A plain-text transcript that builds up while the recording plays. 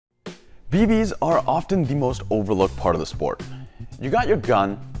BBs are often the most overlooked part of the sport. You got your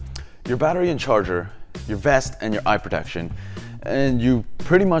gun, your battery and charger, your vest and your eye protection, and you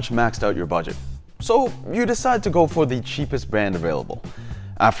pretty much maxed out your budget. So you decide to go for the cheapest brand available.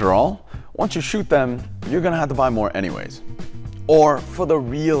 After all, once you shoot them, you're gonna have to buy more anyways. Or for the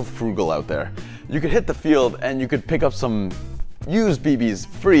real frugal out there, you could hit the field and you could pick up some used BBs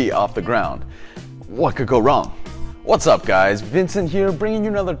free off the ground. What could go wrong? What's up guys, Vincent here, bringing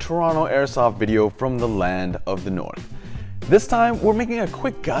you another Toronto Airsoft video from the land of the North. This time, we're making a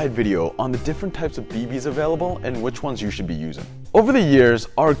quick guide video on the different types of BBs available and which ones you should be using. Over the years,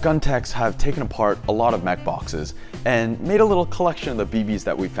 our gun techs have taken apart a lot of mech boxes and made a little collection of the BBs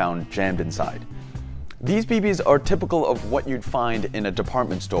that we found jammed inside. These BBs are typical of what you'd find in a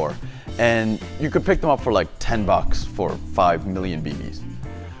department store, and you could pick them up for like 10 bucks for 5 million BBs.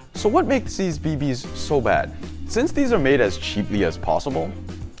 So what makes these BBs so bad? Since these are made as cheaply as possible,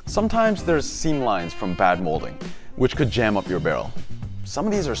 sometimes there's seam lines from bad molding, which could jam up your barrel. Some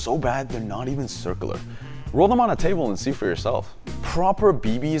of these are so bad they're not even circular. Roll them on a table and see for yourself. Proper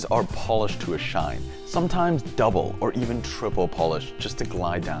BBs are polished to a shine, sometimes double or even triple polished just to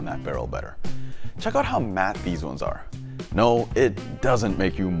glide down that barrel better. Check out how matte these ones are. No, it doesn't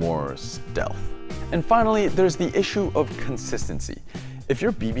make you more stealth. And finally, there's the issue of consistency. If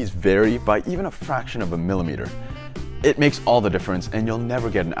your BBs vary by even a fraction of a millimeter, it makes all the difference and you'll never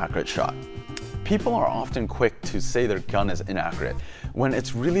get an accurate shot. People are often quick to say their gun is inaccurate when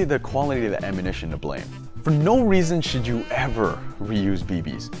it's really the quality of the ammunition to blame. For no reason should you ever reuse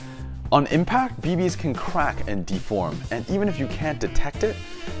BBs. On impact, BBs can crack and deform, and even if you can't detect it,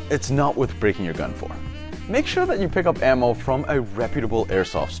 it's not worth breaking your gun for. Make sure that you pick up ammo from a reputable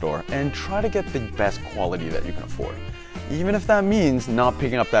airsoft store and try to get the best quality that you can afford, even if that means not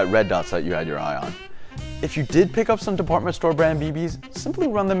picking up that red dots that you had your eye on. If you did pick up some department store brand BBs, simply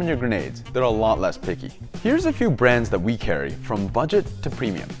run them in your grenades. They're a lot less picky. Here's a few brands that we carry, from budget to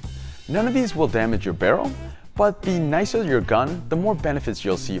premium. None of these will damage your barrel, but the nicer your gun, the more benefits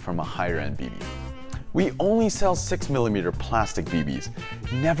you'll see from a higher end BB. We only sell 6mm plastic BBs.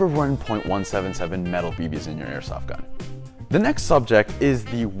 Never run .177 metal BBs in your airsoft gun. The next subject is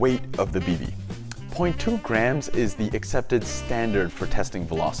the weight of the BB. 0.2 grams is the accepted standard for testing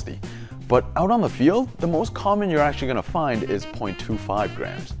velocity, but out on the field, the most common you're actually going to find is 0.25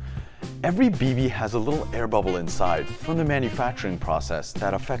 grams. Every BB has a little air bubble inside from the manufacturing process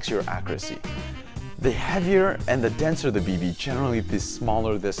that affects your accuracy. The heavier and the denser the BB, generally the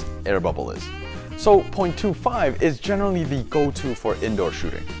smaller this air bubble is. So 0.25 is generally the go-to for indoor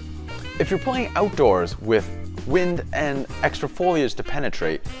shooting. If you're playing outdoors with wind and extra foliage to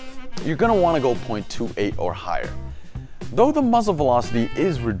penetrate, you're going to want to go 0.28 or higher. Though the muzzle velocity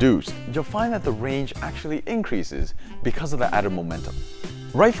is reduced, you'll find that the range actually increases because of the added momentum.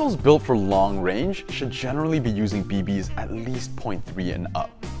 Rifles built for long range should generally be using BBs at least 0.3 and up.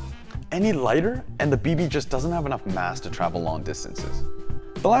 Any lighter and the BB just doesn't have enough mass to travel long distances.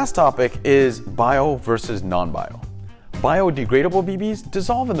 The last topic is bio versus non-bio. Biodegradable BBs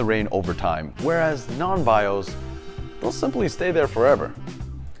dissolve in the rain over time, whereas non-bios, they'll simply stay there forever.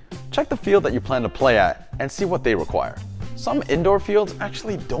 Check the field that you plan to play at and see what they require. Some indoor fields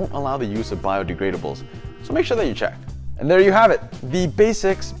actually don't allow the use of biodegradables, so make sure that you check. And there you have it, the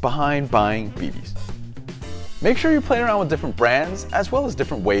basics behind buying BBs. Make sure you play around with different brands as well as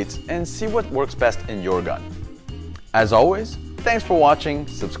different weights and see what works best in your gun. As always, thanks for watching,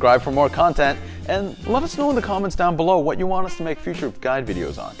 subscribe for more content, and let us know in the comments down below what you want us to make future guide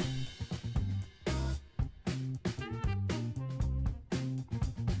videos on.